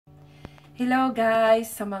Hello guys,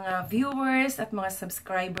 sa mga viewers at mga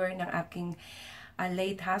subscriber ng aking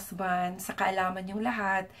late husband. Sa kaalaman yung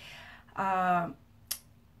lahat,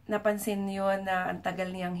 napansin nyo na ang tagal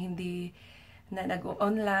niyang hindi na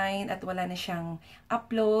nag-online at wala na siyang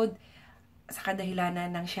upload sa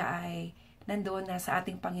kadahilanan ng siya ay nandoon na sa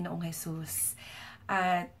ating Panginoong Jesus.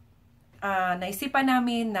 At naisipan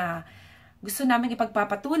namin na gusto namin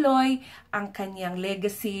ipagpapatuloy ang kanyang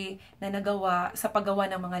legacy na nagawa sa paggawa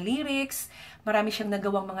ng mga lyrics. Marami siyang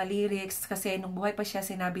nagawang mga lyrics kasi nung buhay pa siya,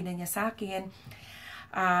 sinabi na niya sa akin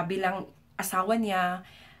bilang asawa niya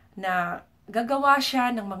na gagawa siya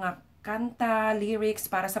ng mga kanta, lyrics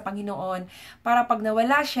para sa Panginoon, para pag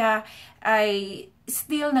nawala siya ay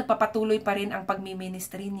still nagpapatuloy pa rin ang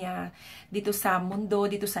pagmiministry niya dito sa mundo,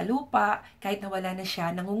 dito sa lupa. Kahit nawala na siya,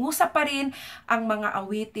 nangungusap pa rin ang mga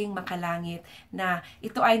awiting makalangit na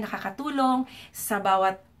ito ay nakakatulong sa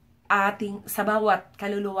bawat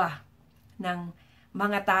kaluluwa ng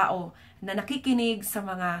mga tao na nakikinig sa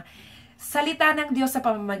mga salita ng Diyos sa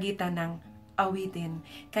pamamagitan ng awitin.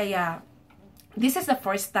 Kaya this is the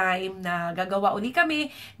first time na gagawa uli kami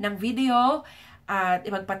ng video at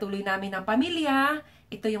ipagpatuloy namin ng pamilya.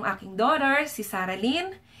 Ito yung aking daughter, si Sarah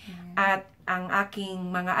Lynn, at ang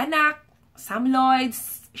aking mga anak, Sam Lloyd,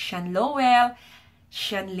 Sean Lowell,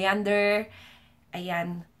 Sean Leander.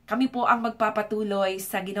 Ayan, kami po ang magpapatuloy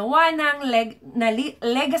sa ginawa ng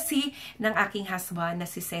legacy ng aking husband na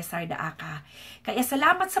si Cesar Daaka. Kaya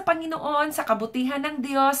salamat sa Panginoon, sa kabutihan ng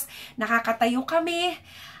Diyos, nakakatayo kami.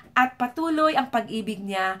 At patuloy ang pag-ibig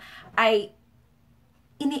niya ay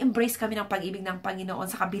ini-embrace kami ng pag-ibig ng Panginoon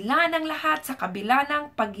sa kabila ng lahat, sa kabila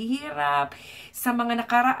ng paghihirap, sa mga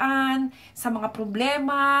nakaraan, sa mga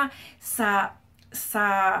problema, sa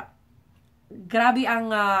grabe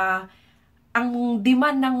ang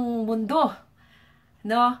demand ng mundo,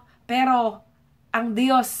 no? Pero ang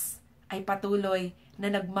Diyos ay patuloy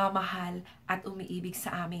na nagmamahal at umiibig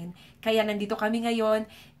sa amin. Kaya nandito kami ngayon,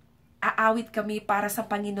 aawit kami para sa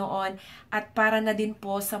Panginoon at para na din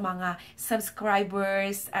po sa mga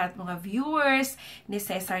subscribers at mga viewers ni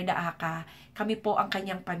Cesar Daaka. Kami po ang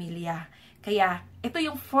kanyang pamilya. Kaya ito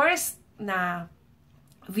yung first na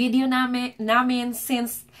video namin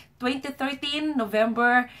since 2013,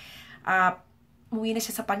 November. Umuwi na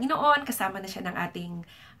siya sa Panginoon, kasama na siya ng ating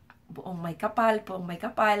buong may kapal.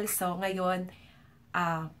 So ngayon,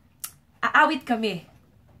 aawit kami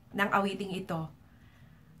ng awiting ito.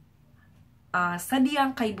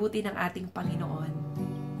 Sadyang kay buti ng ating Panginoon.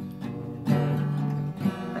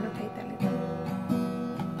 Anong title ito?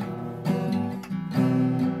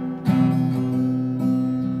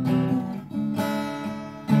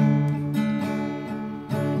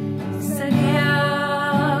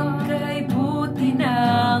 Sadyang kay buti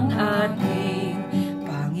ng ating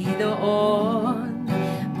Panginoon,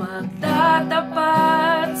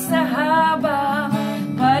 magtatapat sa habang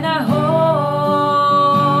panahon.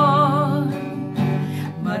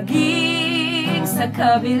 Sa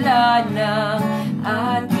kabila ng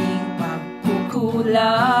ating pagkukulang,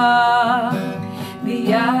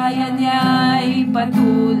 biyaya niya'y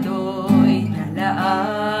patuloy na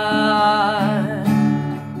laan.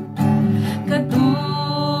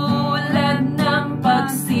 Katulad ng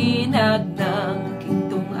pagsinag ng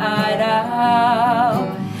gintong araw,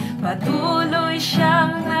 patuloy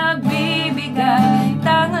siyang nagbibigay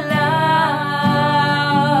tanglaw.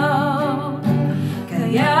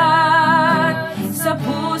 Kaya sa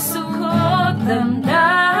puso ko't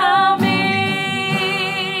damdamin,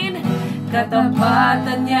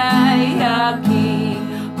 katapatan niya'y aking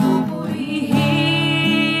pupurihin.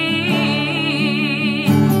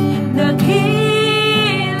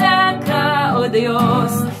 Dakila ka, O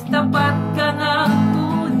Diyos, tapat ka ngang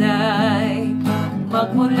tunay,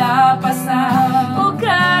 magmula pa sa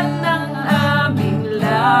ugat ng aming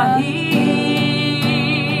lahi.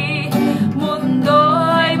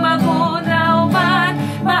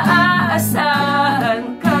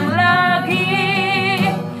 Maaasahan kang lagi,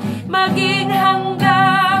 maging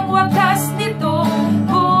hanggang wakas nitong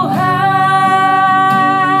buhay.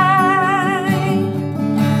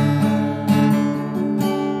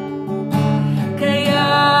 Kaya,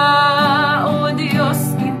 O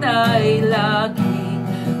Diyos, kita'y laging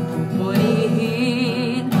pupurihin.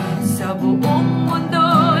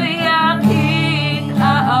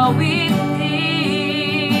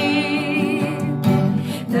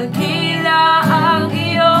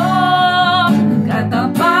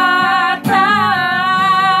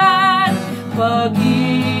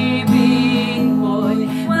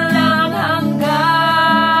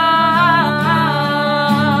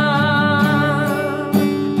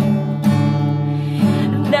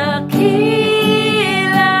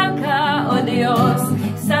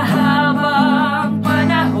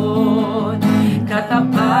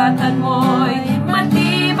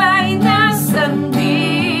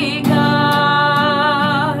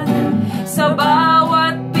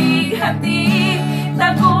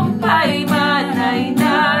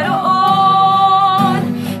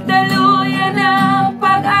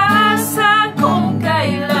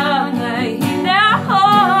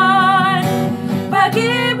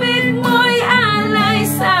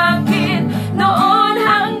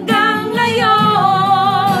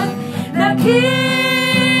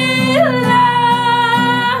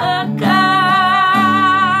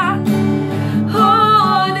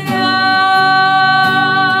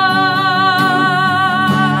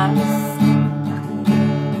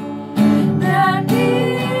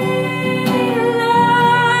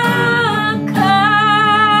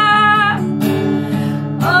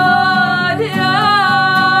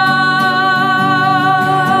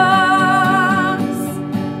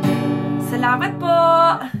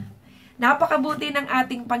 Napakabuti ng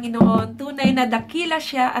ating Panginoon. Tunay na dakila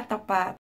siya at tapat.